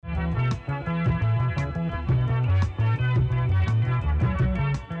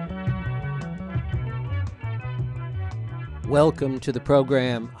Welcome to the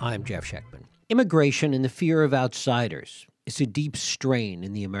program. I'm Jeff Schechtman. Immigration and the fear of outsiders is a deep strain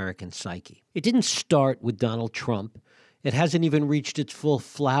in the American psyche. It didn't start with Donald Trump. It hasn't even reached its full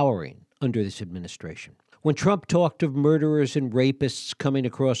flowering under this administration. When Trump talked of murderers and rapists coming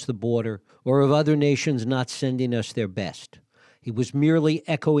across the border or of other nations not sending us their best, he was merely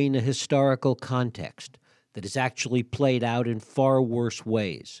echoing a historical context that has actually played out in far worse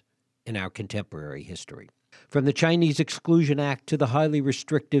ways in our contemporary history. From the Chinese Exclusion Act to the highly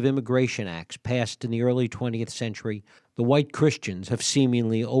restrictive immigration acts passed in the early 20th century, the white Christians have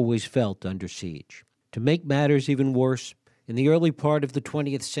seemingly always felt under siege. To make matters even worse, in the early part of the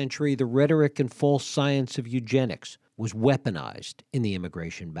 20th century, the rhetoric and false science of eugenics was weaponized in the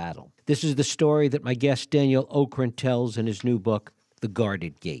immigration battle. This is the story that my guest Daniel Okrent tells in his new book, The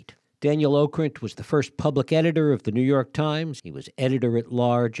Guarded Gate. Daniel Okrent was the first public editor of the New York Times. He was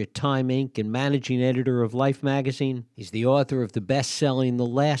editor-at-large at Time Inc. and managing editor of Life magazine. He's the author of the best-selling The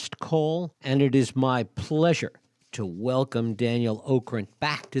Last Call, and it is my pleasure to welcome Daniel Okrent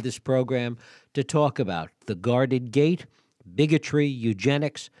back to this program to talk about The Guarded Gate, bigotry,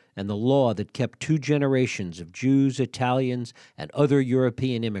 eugenics, and the law that kept 2 generations of Jews, Italians, and other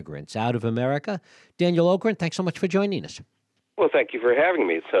European immigrants out of America. Daniel Okrent, thanks so much for joining us. Well, thank you for having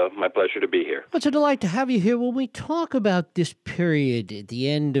me. It's my pleasure to be here. Well, it's a delight to have you here. When we talk about this period at the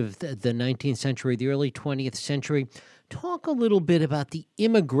end of the 19th century, the early 20th century, talk a little bit about the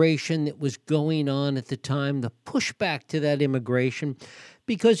immigration that was going on at the time, the pushback to that immigration,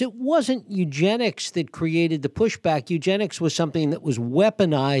 because it wasn't eugenics that created the pushback. Eugenics was something that was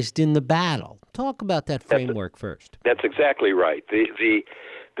weaponized in the battle. Talk about that framework first. That's exactly right.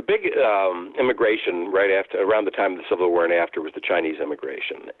 The big immigration around the time of the Civil War and after was the Chinese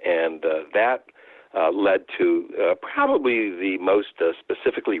immigration, and that led to probably the most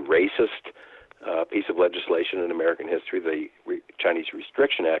specifically racist piece of legislation in American history, the Chinese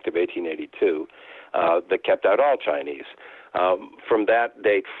Restriction Act of 1882, that kept out all Chinese. From that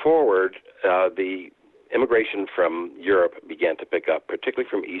date forward, the immigration from Europe began to pick up, particularly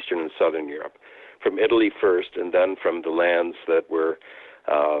from Eastern and Southern Europe, from Italy first, and then from the lands that were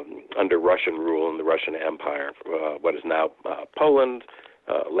under Russian rule in the Russian Empire, what is now Poland,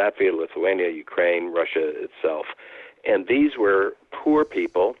 Latvia, Lithuania, Ukraine, Russia itself. And these were poor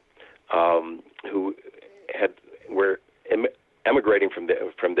people who were emigrating from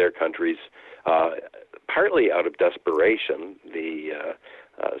their countries, partly out of desperation. The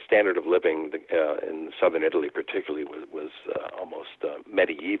standard of living in southern Italy particularly was almost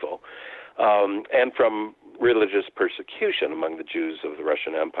medieval, and from religious persecution among the Jews of the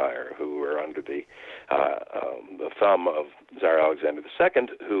Russian Empire, who were under the thumb of Tsar Alexander II,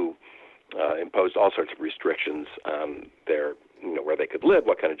 who imposed all sorts of restrictions on their, where they could live,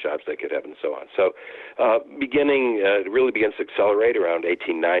 what kind of jobs they could have, and so on. So, it really begins to accelerate around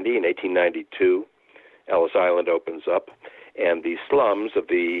 1890. In 1892, Ellis Island opens up, and the slums of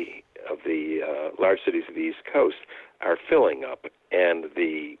the large cities of the East Coast are filling up, and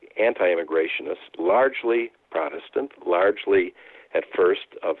the anti-immigrationists, largely Protestant, largely at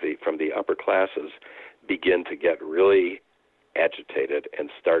first from the upper classes, begin to get really agitated and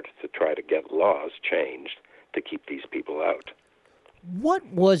start to try to get laws changed to keep these people out. What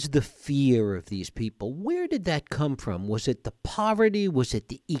was the fear of these people? Where did that come from? Was it the poverty? Was it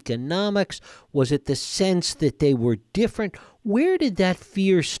the economics? Was it the sense that they were different? Where did that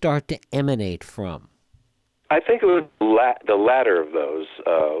fear start to emanate from? I think it was the latter of those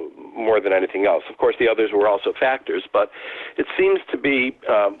more than anything else. Of course, the others were also factors, but it seems to be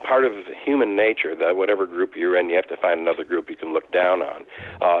part of human nature that whatever group you're in, you have to find another group you can look down on.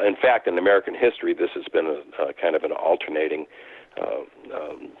 In fact, in American history, this has been a kind of an alternating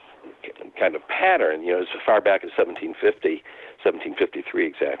kind of pattern. As far back as 1753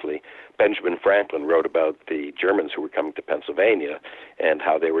 exactly, Benjamin Franklin wrote about the Germans who were coming to Pennsylvania and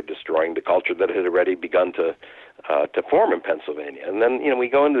how they were destroying the culture that had already begun to form in Pennsylvania. And then we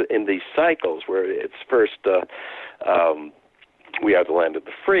go in these cycles where it's first we are the land of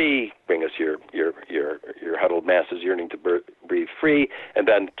the free, bring us your huddled masses yearning to breathe free, and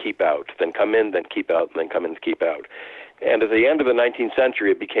then keep out, then come in, then keep out, and then come in, keep out. And at the end of the 19th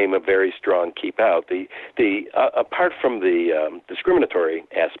century, it became a very strong keep out. Apart from the discriminatory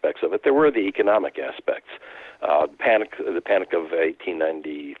aspects of it, there were the economic aspects. The panic of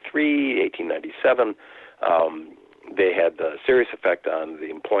 1893, 1897. They had a serious effect on the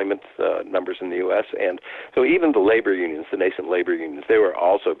employment numbers in the U.S. And so even the labor unions, the nascent labor unions, they were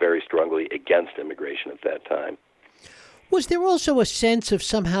also very strongly against immigration at that time. Was there also a sense of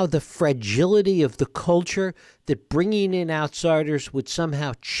somehow the fragility of the culture, that bringing in outsiders would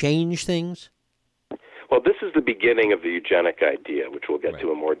somehow change things? Well, this is the beginning of the eugenic idea, which we'll get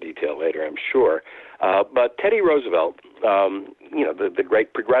to in more detail later, I'm sure. But Teddy Roosevelt, the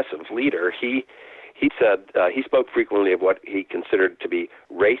great progressive leader, he said he spoke frequently of what he considered to be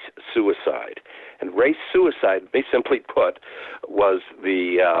race suicide. And race suicide, they simply put, was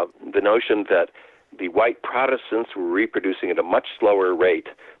the notion that the white Protestants were reproducing at a much slower rate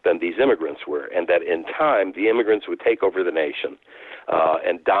than these immigrants were, and that in time the immigrants would take over the nation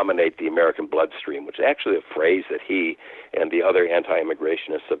and dominate the American bloodstream, which is actually a phrase that he and the other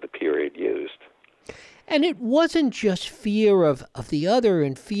anti-immigrationists of the period used. And it wasn't just fear of the other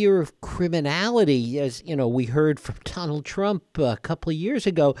and fear of criminality, as we heard from Donald Trump a couple of years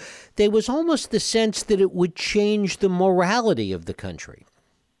ago. There was almost the sense that it would change the morality of the country.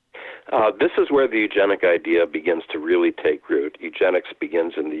 This is where the eugenic idea begins to really take root. Eugenics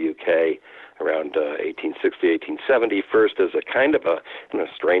begins in the UK around 1860, 1870, first as a kind of in a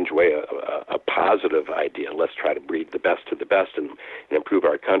strange way, a positive idea. Let's try to breed the best to the best and improve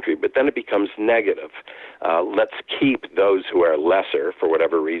our country. But then it becomes negative. Let's keep those who are lesser, for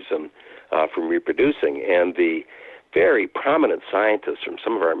whatever reason, from reproducing. And the very prominent scientists from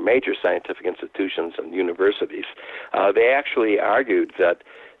some of our major scientific institutions and universities, they actually argued that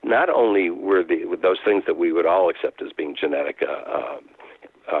not only were those things that we would all accept as being genetic,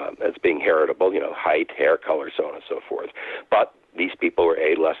 as being heritable, height, hair color, so on and so forth, but these people were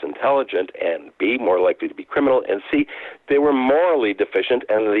A, less intelligent, and B, more likely to be criminal, and C, they were morally deficient,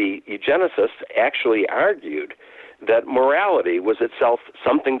 and the eugenicists actually argued that morality was itself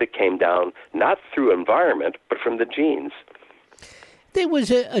something that came down not through environment, but from the genes. There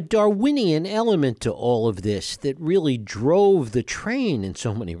was a Darwinian element to all of this that really drove the train in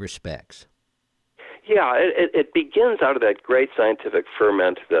so many respects. Yeah, it begins out of that great scientific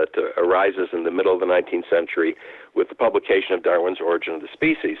ferment that arises in the middle of the 19th century with the publication of Darwin's Origin of the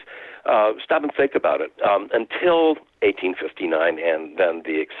Species. Stop and think about it. Until 1859 and then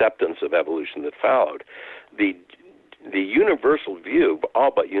the acceptance of evolution that followed, the universal view,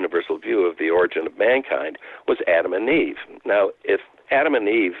 all but universal view of the origin of mankind was Adam and Eve. Now, if Adam and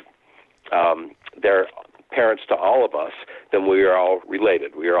Eve, they're parents to all of us, then we are all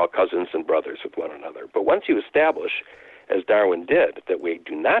related. We are all cousins and brothers with one another. But once you establish, as Darwin did, that we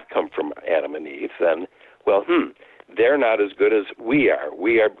do not come from Adam and Eve, then, they're not as good as we are.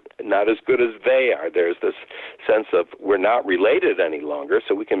 We are not as good as they are. There's this sense of we're not related any longer,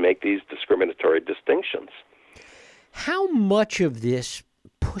 so we can make these discriminatory distinctions. How much of this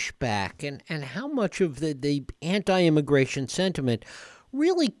pushback and how much of the anti-immigration sentiment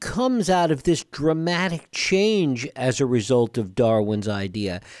really comes out of this dramatic change as a result of Darwin's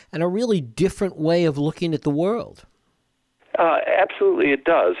idea and a really different way of looking at the world? Absolutely it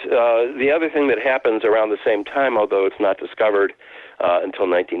does. The other thing that happens around the same time, although it's not discovered until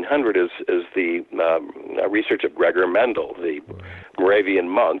 1900, is the research of Gregor Mendel, the Moravian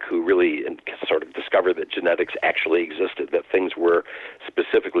monk who really sort of discovered that genetics actually existed, that things were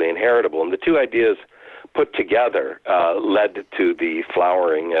specifically inheritable. And the two ideas put together led to the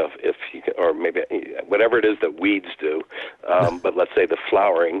flowering of, or maybe whatever it is that weeds do, but let's say the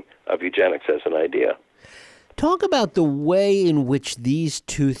flowering of eugenics as an idea. Talk about the way in which these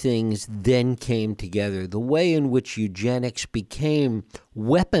two things then came together, the way in which eugenics became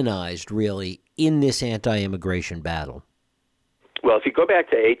weaponized, really, in this anti-immigration battle. Well, if you go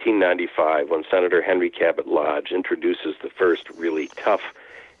back to 1895, when Senator Henry Cabot Lodge introduces the first really tough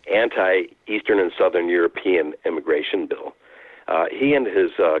anti-Eastern and Southern European immigration bill, he and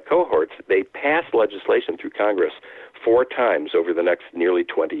his cohorts, they passed legislation through Congress 4 times over the next nearly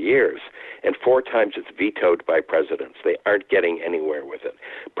 20 years, and 4 times it's vetoed by presidents. They aren't getting anywhere with it.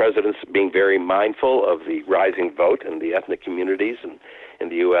 Presidents being very mindful of the rising vote in the ethnic communities in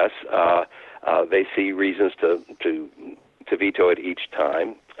the U.S., they see reasons to veto it each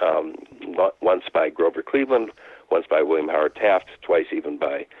time, once by Grover Cleveland, once by William Howard Taft, twice even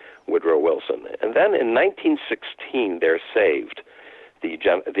by Woodrow Wilson. And then in 1916, they're saved. The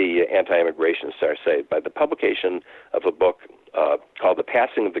anti-immigrationists are saved by the publication of a book called The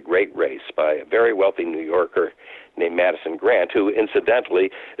Passing of the Great Race by a very wealthy New Yorker named Madison Grant, who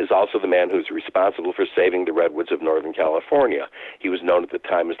incidentally is also the man who's responsible for saving the redwoods of Northern California. He was known at the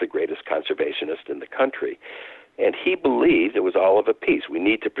time as the greatest conservationist in the country. And he believed it was all of a piece. We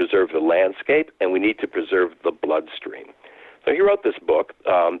need to preserve the landscape, and we need to preserve the bloodstream. So he wrote this book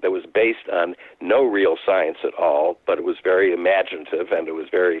that was based on no real science at all, but it was very imaginative and it was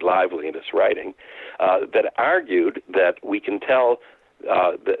very lively in its writing, that argued that we can tell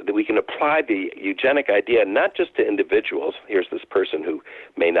that we can apply the eugenic idea not just to individuals, here's this person who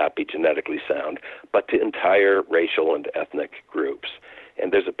may not be genetically sound, but to entire racial and ethnic groups.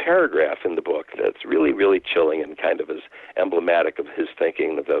 And there's a paragraph in the book that's really, really chilling and kind of is emblematic of his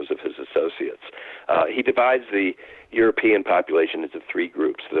thinking and of those of his associates. He divides the European population into three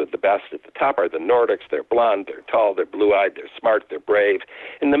groups. The best at the top are the Nordics. They're blonde, they're tall, they're blue-eyed, they're smart, they're brave.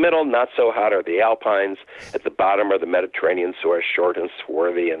 In the middle, not so hot, are the Alpines. At the bottom are the Mediterraneans, who are short and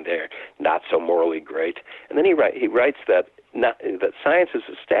swarthy, and they're not so morally great. And then he writes that science has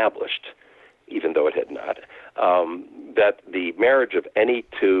established, even though it had not, that the marriage of any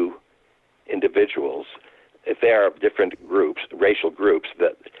two individuals, if they are of different groups, racial groups,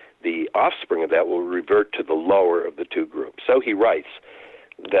 that the offspring of that will revert to the lower of the two groups. So he writes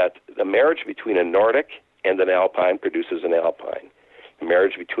that the marriage between a Nordic and an Alpine produces an Alpine. The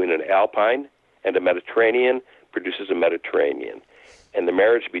marriage between an Alpine and a Mediterranean produces a Mediterranean. And the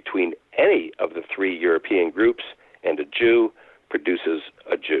marriage between any of the three European groups and a Jew produces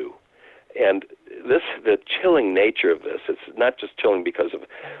a Jew. And the chilling nature of this, it's not just chilling because of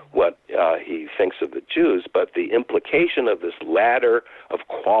what he thinks of the Jews, but the implication of this ladder of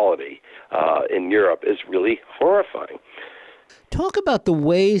quality in Europe is really horrifying. Talk about the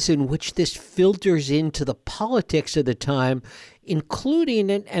ways in which this filters into the politics of the time, including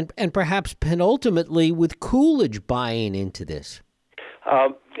and perhaps penultimately with Coolidge buying into this.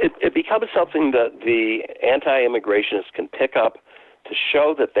 It becomes something that the anti-immigrationists can pick up to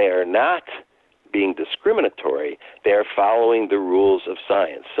show that they are not being discriminatory. They are following the rules of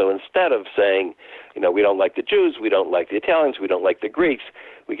science. So instead of saying, we don't like the Jews, we don't like the Italians, we don't like the Greeks,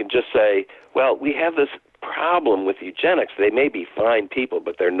 we can just say, well, we have this problem with eugenics. They may be fine people,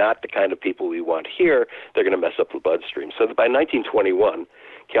 but they're not the kind of people we want here. They're going to mess up the bloodstream. So that by 1921,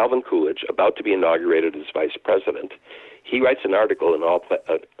 Calvin Coolidge, about to be inaugurated as vice president, he writes an article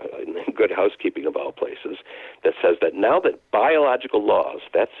in Good Housekeeping of all places that says that now that biological laws,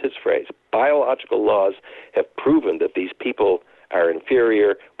 that's his phrase, biological laws have proven that these people are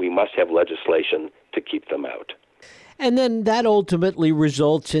inferior, we must have legislation to keep them out. And then that ultimately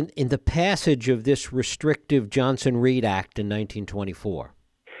results in the passage of this restrictive Johnson-Reed Act in 1924.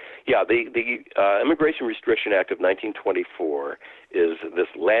 Yeah, the Immigration Restriction Act of 1924 is this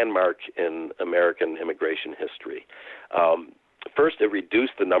landmark in American immigration history. First, it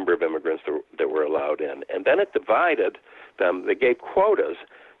reduced the number of immigrants that were allowed in, and then it divided them. They gave quotas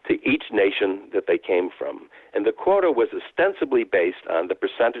to each nation that they came from, and the quota was ostensibly based on the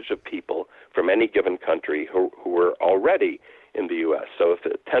percentage of people from any given country who were already in the U.S. So if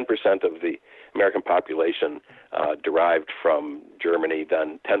 10% of the American population derived from Germany,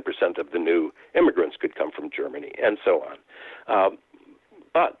 then 10% of the new immigrants could come from Germany, and so on.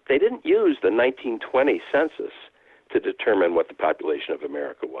 But they didn't use the 1920 census to determine what the population of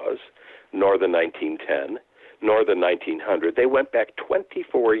America was, nor the 1910, nor the 1900. They went back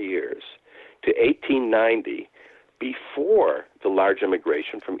 24 years to 1890 before the large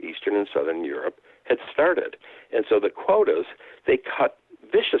immigration from Eastern and Southern Europe had started. And so the quotas, they cut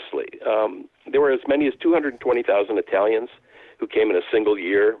viciously. There were as many as 220,000 Italians who came in a single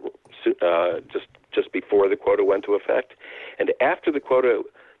year just before the quota went into effect. And after the quota,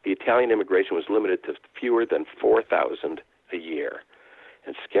 the Italian immigration was limited to fewer than 4,000 a year.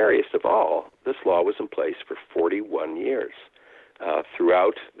 And scariest of all, this law was in place for 41 years.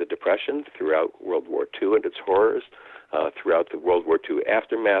 Throughout the Depression, throughout World War II and its horrors, throughout the World War II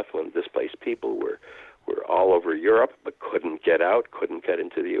aftermath, when displaced people were all over Europe but couldn't get out, couldn't get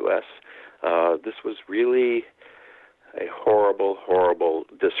into the U.S. This was really a horrible, horrible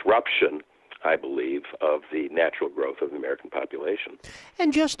disruption, I believe, of the natural growth of the American population.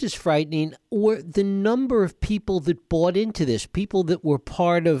 And just as frightening were the number of people that bought into this, people that were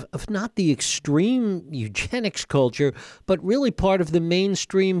part of not the extreme eugenics culture, but really part of the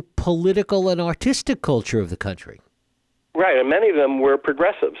mainstream political and artistic culture of the country. Right, and many of them were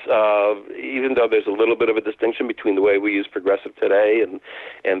progressives, even though there's a little bit of a distinction between the way we use progressive today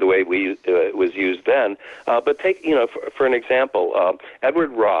and the way it was used then. But take, for an example,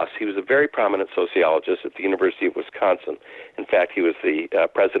 Edward Ross, he was a very prominent sociologist at the University of Wisconsin. In fact, he was the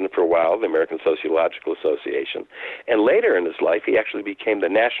president for a while of the American Sociological Association. And later in his life, he actually became the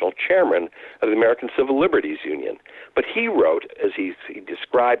national chairman of the American Civil Liberties Union. But he wrote, as he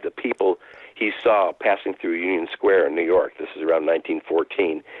described the people he saw passing through Union Square in New York, this is around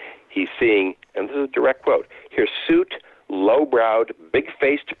 1914, he's seeing, and this is a direct quote, hirsute, low-browed,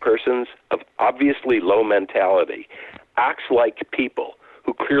 big-faced persons of obviously low mentality, ox-like people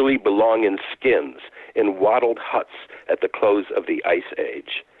who clearly belong in skins, in wattled huts at the close of the Ice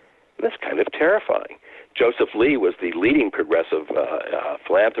Age. That's kind of terrifying, Joseph Lee was the leading progressive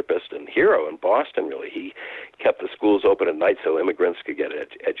philanthropist and hero in Boston, really. He kept the schools open at night so immigrants could get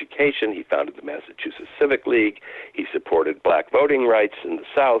education. He founded the Massachusetts Civic League. He supported black voting rights in the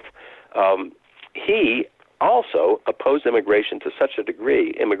South. He also opposed immigration to such a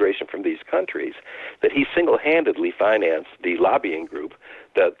degree, immigration from these countries, that he single-handedly financed the lobbying group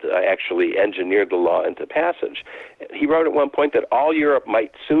that actually engineered the law into passage. He wrote at one point that all Europe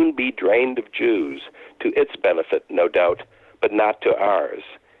might soon be drained of Jews, to its benefit, no doubt, but not to ours.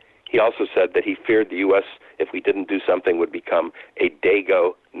 He also said that he feared the U.S., if we didn't do something, would become a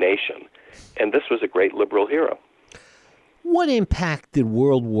Dago nation. And this was a great liberal hero. What impact did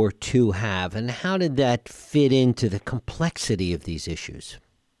World War II have, and how did that fit into the complexity of these issues?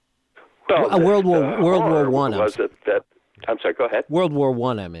 Well, World War One. I'm sorry. Go ahead. World War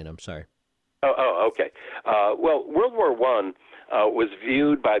One. I'm sorry. Okay. Well, World War One was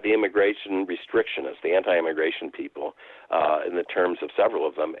viewed by the immigration restrictionists, the anti-immigration people, in the terms of several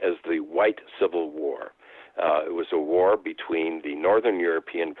of them, as the White Civil War. It was a war between the northern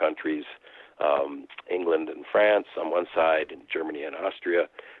European countries, England and France on one side, and Germany and Austria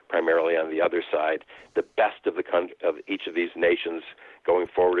primarily on the other side. The best of each of these nations going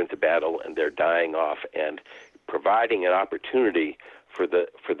forward into battle, and they're dying off, and providing an opportunity for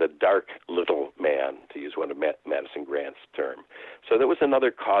the dark little man, to use one of Madison Grant's term. So there was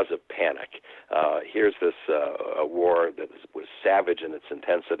another cause of panic. Here's this a war that was savage in its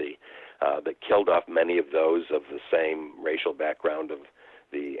intensity, that killed off many of those of the same racial background of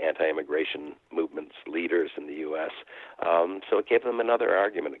the anti-immigration movement's leaders in the U.S. So it gave them another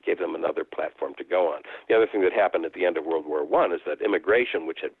argument. It gave them another platform to go on. The other thing that happened at the end of World War I is that immigration,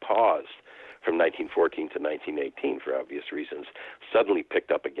 which had paused from 1914 to 1918 for obvious reasons, suddenly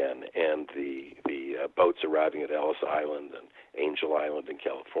picked up again, and the boats arriving at Ellis Island and Angel Island in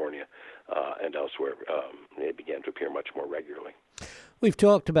California and elsewhere, they began to appear much more regularly. We've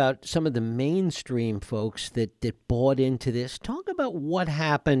talked about some of the mainstream folks that bought into this. Talk about what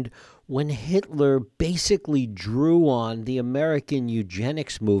happened when Hitler basically drew on the American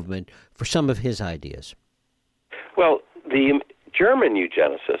eugenics movement for some of his ideas. Well, the German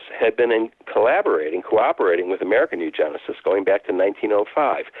eugenicists had been cooperating with American eugenicists going back to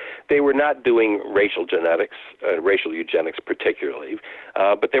 1905. They were not doing racial eugenics particularly,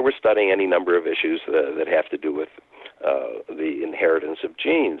 but they were studying any number of issues that have to do with the inheritance of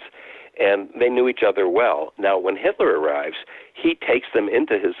genes. And they knew each other well. Now, when Hitler arrives, he takes them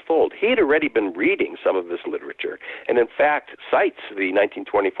into his fold. He had already been reading some of this literature, and in fact cites the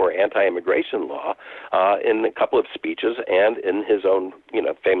 1924 anti-immigration law in a couple of speeches and in his own,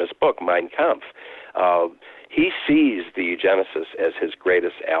 famous book, Mein Kampf. He sees the eugenicists as his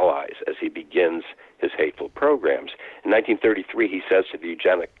greatest allies as he begins his hateful programs. In 1933, he says to the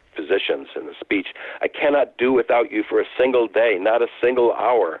eugenic physicians in the speech, "I cannot do without you for a single day, not a single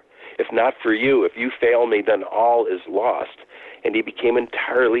hour. If not for you, if you fail me, then all is lost." And he became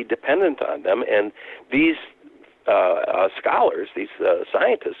entirely dependent on them. And these scholars, these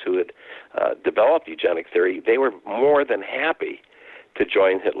scientists who had developed eugenic theory, they were more than happy to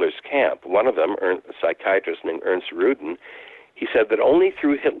join Hitler's camp. One of them, a psychiatrist named Ernst Rudin, he said that only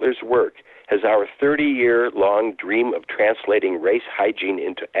through Hitler's work has our 30-year-long dream of translating race hygiene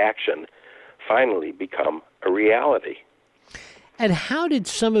into action finally become a reality. And how did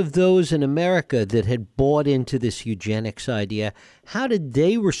some of those in America that had bought into this eugenics idea, how did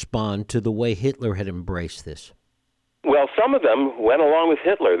they respond to the way Hitler had embraced this? Well, some of them went along with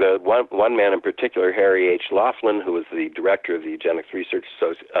Hitler. The one man in particular, Harry H. Laughlin, who was the director of the Eugenics Research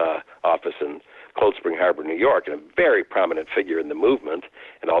Office in Cold Spring Harbor, New York, and a very prominent figure in the movement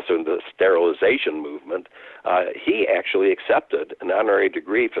and also in the sterilization movement, he actually accepted an honorary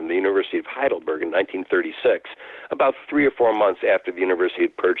degree from the University of Heidelberg in 1936, about 3 or 4 months after the university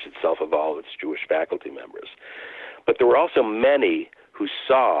had purged itself of all its Jewish faculty members. But there were also many who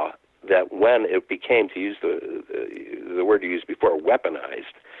saw that when it became, to use the word you used before,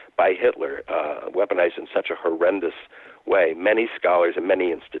 weaponized by Hitler, weaponized in such a horrendous way, many scholars and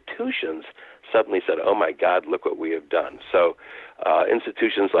many institutions suddenly said, "Oh my God, look what we have done." So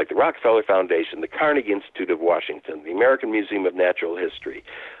institutions like the Rockefeller Foundation, the Carnegie Institute of Washington, the American Museum of Natural History,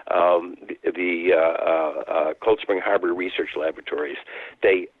 the Cold Spring Harbor Research Laboratories,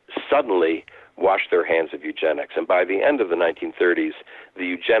 they suddenly washed their hands of eugenics. And by the end of the 1930s, the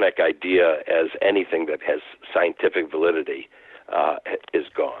eugenic idea as anything that has scientific validity is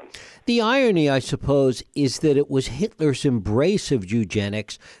gone. The irony, I suppose, is that it was Hitler's embrace of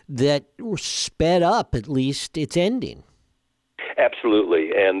eugenics that sped up, at least, its ending.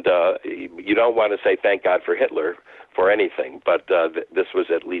 Absolutely. And you don't want to say thank God for Hitler for anything, but this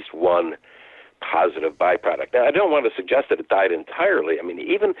was at least one positive byproduct. Now, I don't want to suggest that it died entirely. I mean,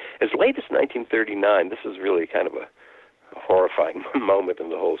 even as late as 1939, this is really kind of a horrifying moment in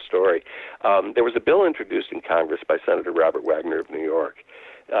the whole story. There was a bill introduced in Congress by Senator Robert Wagner of New York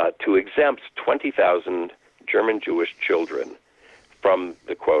to exempt 20,000 German Jewish children from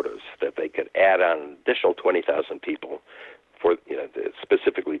the quotas, that they could add on an additional 20,000 people for,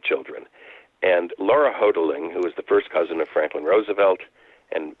 specifically children. And Laura Hodeling, who was the first cousin of Franklin Roosevelt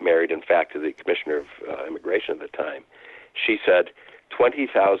and married, in fact, to the Commissioner of Immigration at the time, she said,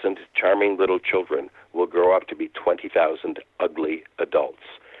 20,000 charming little children will grow up to be 20,000 ugly adults.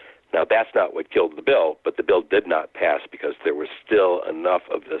 Now, that's not what killed the bill, but the bill did not pass because there was still enough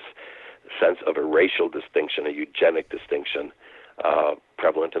of this sense of a racial distinction, a eugenic distinction,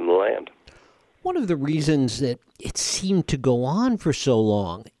 prevalent in the land. One of the reasons that it seemed to go on for so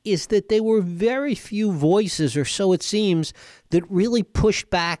long is that there were very few voices, or so it seems, that really pushed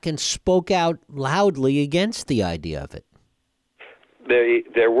back and spoke out loudly against the idea of it.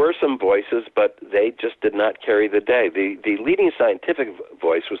 There were some voices, but they just did not carry the day. The leading scientific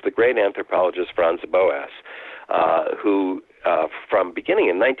voice was the great anthropologist Franz Boas, who, from beginning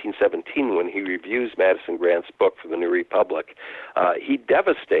in 1917, when he reviews Madison Grant's book for the New Republic, he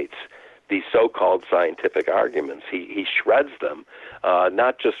devastates these so-called scientific arguments. He shreds them,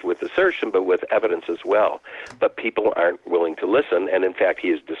 not just with assertion, but with evidence as well. But people aren't willing to listen, and in fact, he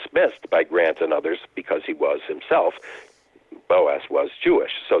is dismissed by Grant and others because he was himself. Boas was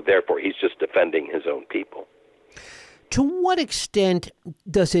Jewish, so therefore he's just defending his own people. To what extent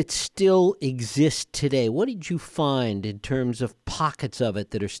does it still exist today? What did you find in terms of pockets of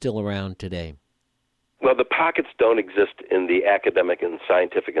it that are still around today? Well, the pockets don't exist in the academic and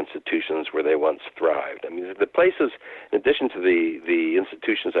scientific institutions where they once thrived. I mean, the places, in addition to the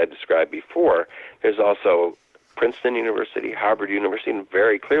institutions I described before, there's also Princeton University, Harvard University, and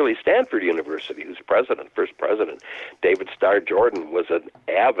very clearly Stanford University, whose first president, David Starr Jordan, was an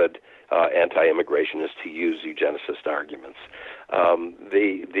avid anti-immigrationist who used eugenicist arguments.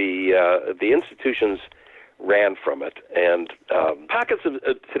 The institutions ran from it, and pockets of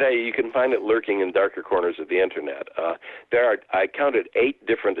today, you can find it lurking in darker corners of the internet. I counted 8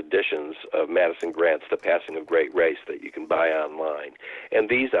 different editions of Madison Grant's The Passing of Great Race that you can buy online, and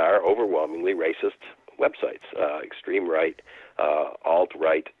these are overwhelmingly racist websites, extreme right,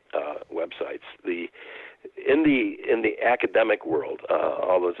 alt-right websites. In the academic world,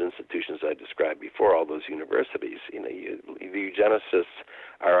 all those institutions I described before, all those universities, the eugenicists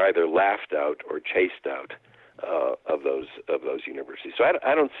are either laughed out or chased out of those universities. So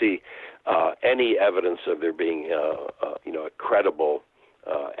I don't see any evidence of there being a credible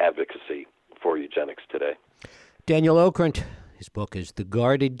advocacy for eugenics today. Daniel Okrent, his book is The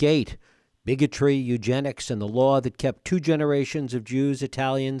Guarded Gate: Bigotry, Eugenics, and the Law That Kept 2 Generations of Jews,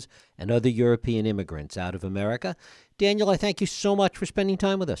 Italians, and Other European Immigrants Out of America. Daniel, I thank you so much for spending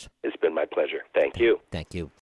time with us. It's been my pleasure. Thank you. Thank you.